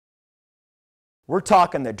We're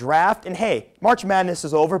talking the draft, and hey, March Madness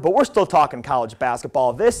is over, but we're still talking college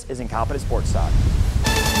basketball. This is Incompetent Sports Talk.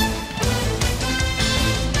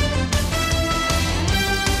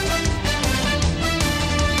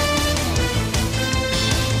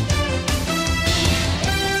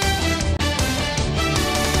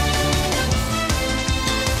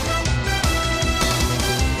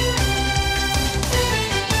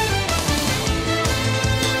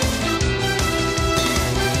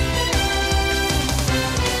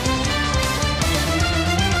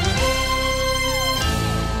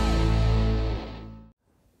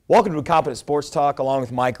 Welcome to Incompetent Sports Talk, along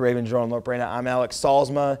with Mike Raven, Jerome Loprena. I'm Alex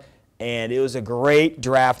Salzma, and it was a great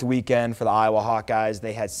draft weekend for the Iowa Hawkeyes.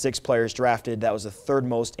 They had 6 players drafted. That was the third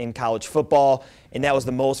most in college football, and that was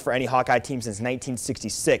the most for any Hawkeye team since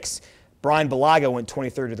 1966. Brian Bulaga went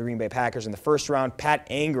 23rd to the Green Bay Packers in the first round. Pat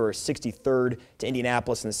Anger, 63rd to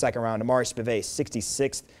Indianapolis in the second round. Amari Spivey,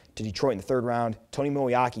 66th to Detroit in the third round. Tony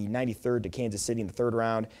Moeaki, 93rd to Kansas City in the third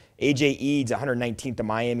round. A.J. Eads, 119th to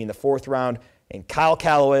Miami in the fourth round. And Kyle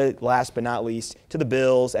Callaway, last but not least, to the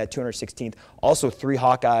Bills at 216th. Also 3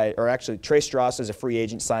 Hawkeye, or actually Trey Strauss is a free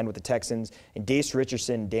agent signed with the Texans, and Dace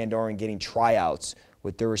Richardson and Dan Doran getting tryouts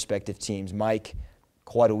with their respective teams. Mike,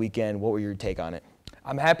 quite a weekend. What were your take on it?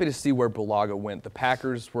 I'm happy to see where Bulaga went. The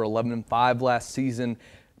Packers were 11-5 last season,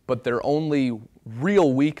 but their only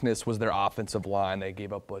real weakness was their offensive line. They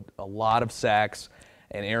gave up a lot of sacks,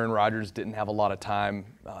 and Aaron Rodgers didn't have a lot of time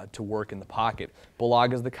to work in the pocket.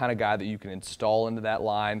 Bulaga's the kind of guy that you can install into that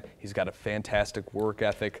line. He's got a fantastic work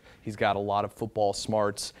ethic. He's got a lot of football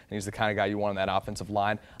smarts, and he's the kind of guy you want on that offensive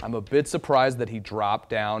line. I'm a bit surprised that he dropped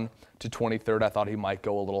down to 23rd. I thought he might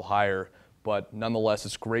go a little higher, but nonetheless,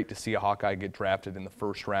 it's great to see a Hawkeye get drafted in the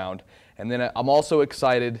first round. And then I'm also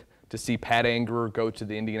excited to see Pat Anger go to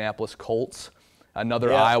the Indianapolis Colts,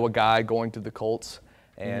 another Iowa guy going to the Colts.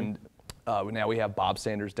 And now we have Bob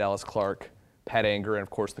Sanders, Dallas Clark, Pat Anger, and of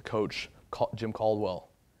course the coach, Jim Caldwell,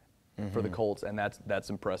 for the Colts, and that's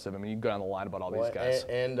impressive. I mean, you can go down the line about all these guys.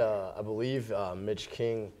 And I believe Mitch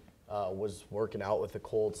King was working out with the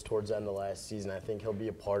Colts towards the end of last season. I think he'll be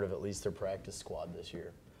a part of at least their practice squad this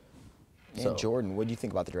year. And So, Jordan, what do you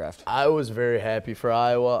think about the draft? I was very happy for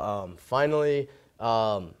Iowa. Finally,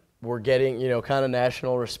 we're getting, kind of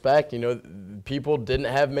national respect. People didn't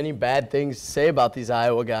have many bad things to say about these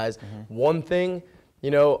Iowa guys. One thing, a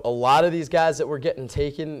lot of these guys that were getting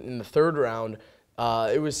taken in the third round,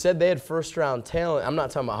 it was said they had first-round talent. I'm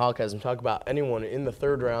not talking about Hawkeyes. I'm talking about anyone in the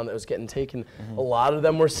third round that was getting taken. A lot of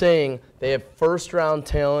them were saying they have first-round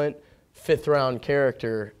talent, fifth-round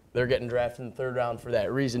character. They're getting drafted in the third round for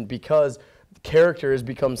that reason, because character has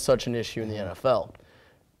become such an issue in the NFL.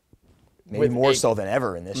 Maybe more so than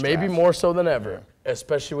ever in this draft. Maybe more so than ever,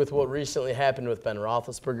 especially with what recently happened with Ben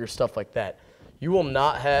Roethlisberger, stuff like that. You will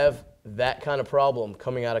not have that kind of problem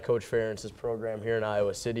coming out of Coach Ferentz's program here in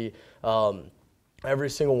Iowa City. Every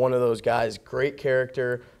single one of those guys, great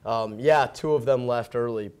character. 2 of them left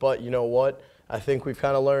early, but you know what? I think we've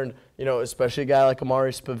kind of learned, especially a guy like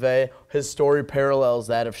Amari Spivey, his story parallels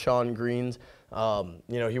that of Sean Green's.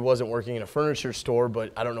 He wasn't working in a furniture store,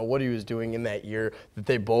 but I don't know what he was doing in that year that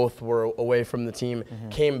they both were away from the team,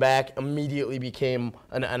 came back, immediately became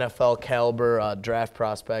an NFL caliber draft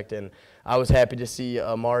prospect, and I was happy to see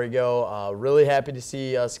Amari go. Really happy to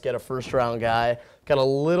see us get a first-round guy. Got a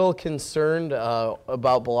little concerned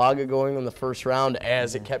about Bulaga going in the first round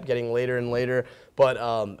as it kept getting later and later. But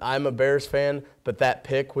I'm a Bears fan, but that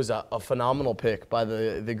pick was a phenomenal pick by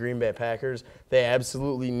the Green Bay Packers. They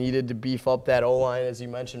absolutely needed to beef up that O-line, as you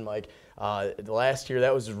mentioned, Mike. Last year,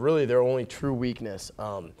 that was really their only true weakness.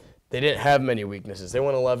 They didn't have many weaknesses. They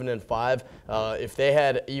went 11-5. If they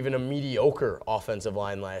had even a mediocre offensive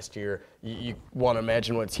line last year, you want to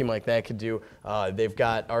imagine what a team like that could do. They've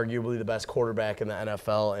got arguably the best quarterback in the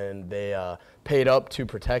NFL, and they paid up to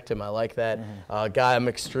protect him. I like that. Guy I'm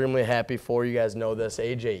extremely happy for. You guys know this,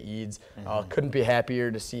 A.J. Eads. Couldn't be happier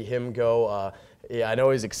to see him go. I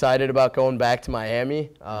know he's excited about going back to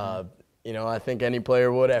Miami. I think any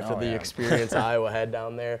player would after the experience Iowa had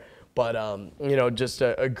down there. But, just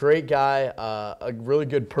a great guy, a really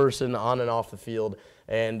good person on and off the field.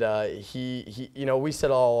 And we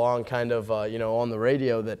said all along kind of, on the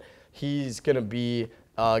radio that he's going to be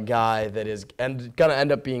a guy that is going to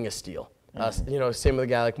end up being a steal. Same with a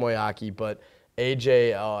guy like Moeaki, but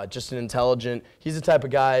AJ, just an intelligent, he's the type of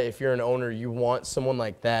guy, if you're an owner, you want someone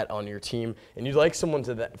like that on your team, and you'd like someone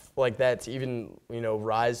like that to even,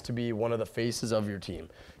 rise to be one of the faces of your team,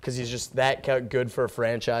 because he's just that good for a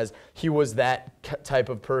franchise. He was that type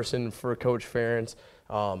of person for Coach Ferentz,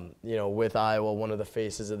 with Iowa, one of the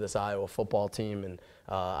faces of this Iowa football team, and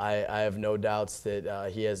I have no doubts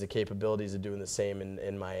that he has the capabilities of doing the same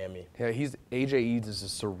in Miami. Yeah, A.J. Eads is a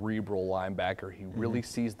cerebral linebacker. He really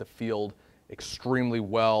sees the field extremely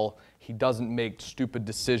well. He doesn't make stupid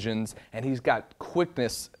decisions, and he's got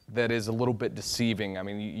quickness that is a little bit deceiving. I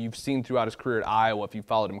mean, you've seen throughout his career at Iowa, if you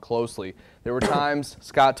followed him closely, there were times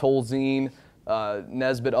Scott Tolzien,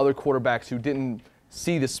 Nesbitt, other quarterbacks who didn't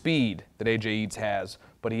see the speed that A.J. Eads has,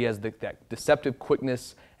 but he has that deceptive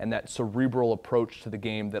quickness and that cerebral approach to the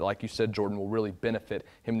game that, like you said, Jordan, will really benefit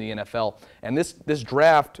him in the NFL. And this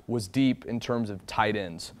draft was deep in terms of tight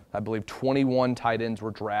ends. I believe 21 tight ends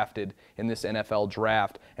were drafted in this NFL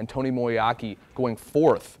draft, and Tony Moeaki going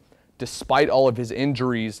fourth, despite all of his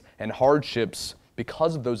injuries and hardships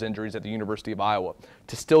because of those injuries at the University of Iowa.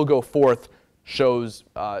 To still go fourth shows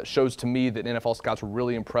to me that NFL scouts were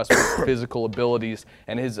really impressed with his physical abilities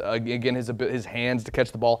and his hands to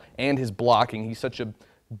catch the ball and his blocking. He's such a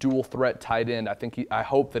dual threat tight end. I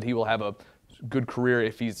hope that he will have a good career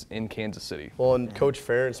if he's in Kansas City. Well, and Coach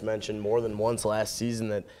Ferentz mentioned more than once last season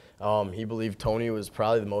that he believed Tony was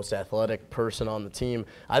probably the most athletic person on the team.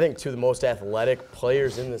 I think two of the most athletic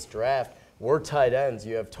players in this draft were tight ends.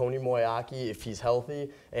 You have Tony Moeaki, if he's healthy,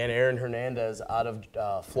 and Aaron Hernandez out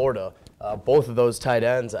of Florida. Both of those tight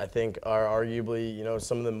ends, I think, are arguably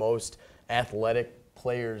some of the most athletic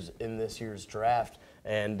players in this year's draft.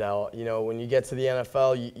 And when you get to the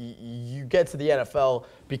NFL, you get to the NFL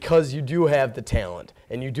because you do have the talent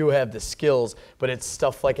and you do have the skills, but it's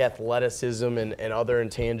stuff like athleticism and other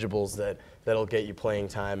intangibles that'll get you playing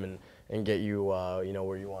time and get you where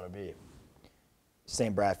you want to be.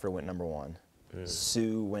 Sam Bradford went number 1.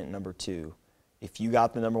 Sue went number 2. If you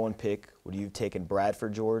got the number 1 pick, would you have taken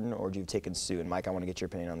Bradford, Jordan, or would you have taken Sue? And Mike, I want to get your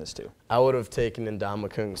opinion on this too. I would have taken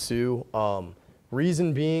Ndamukong Suh.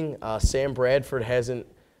 Reason being, Sam Bradford hasn't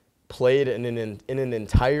played in an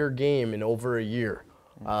entire game in over a year.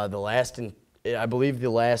 I believe the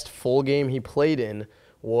last full game he played in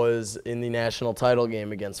was in the national title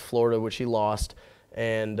game against Florida, which he lost.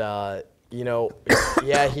 And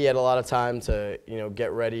yeah, he had a lot of time to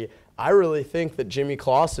get ready. I really think that Jimmy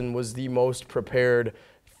Clausen was the most prepared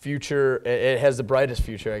future. It has the brightest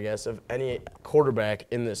future, I guess, of any quarterback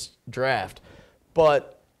in this draft.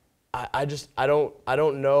 But I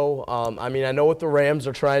don't know. I mean, I know what the Rams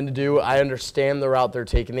are trying to do. I understand the route they're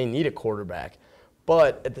taking. They need a quarterback.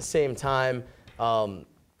 But at the same time, when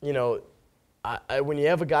you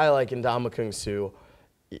have a guy like Ndamukong Suh,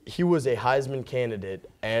 he was a Heisman candidate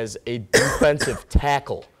as a defensive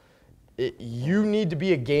tackle. You need to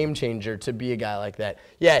be a game changer to be a guy like that.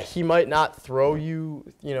 Yeah, he might not throw you,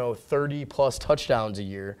 30-plus touchdowns a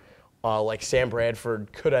year like Sam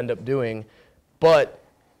Bradford could end up doing, but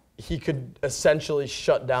he could essentially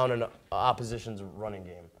shut down an opposition's running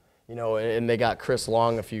game. And they got Chris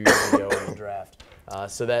Long a few years ago in the draft.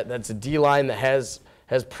 So that's a D-line that has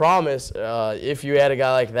promise if you had a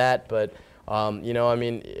guy like that. But,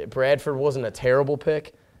 Bradford wasn't a terrible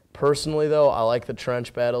pick. Personally, though, I like the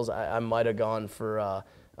trench battles. I might have gone for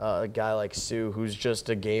a guy like Sue, who's just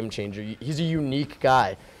a game changer. He's a unique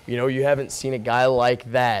guy. You haven't seen a guy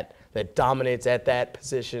like that dominates at that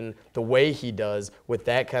position the way he does with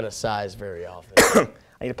that kind of size very often.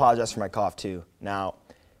 I need to apologize for my cough, too. Now,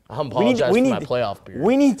 I'm apologizing for my playoff beard.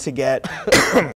 We need to get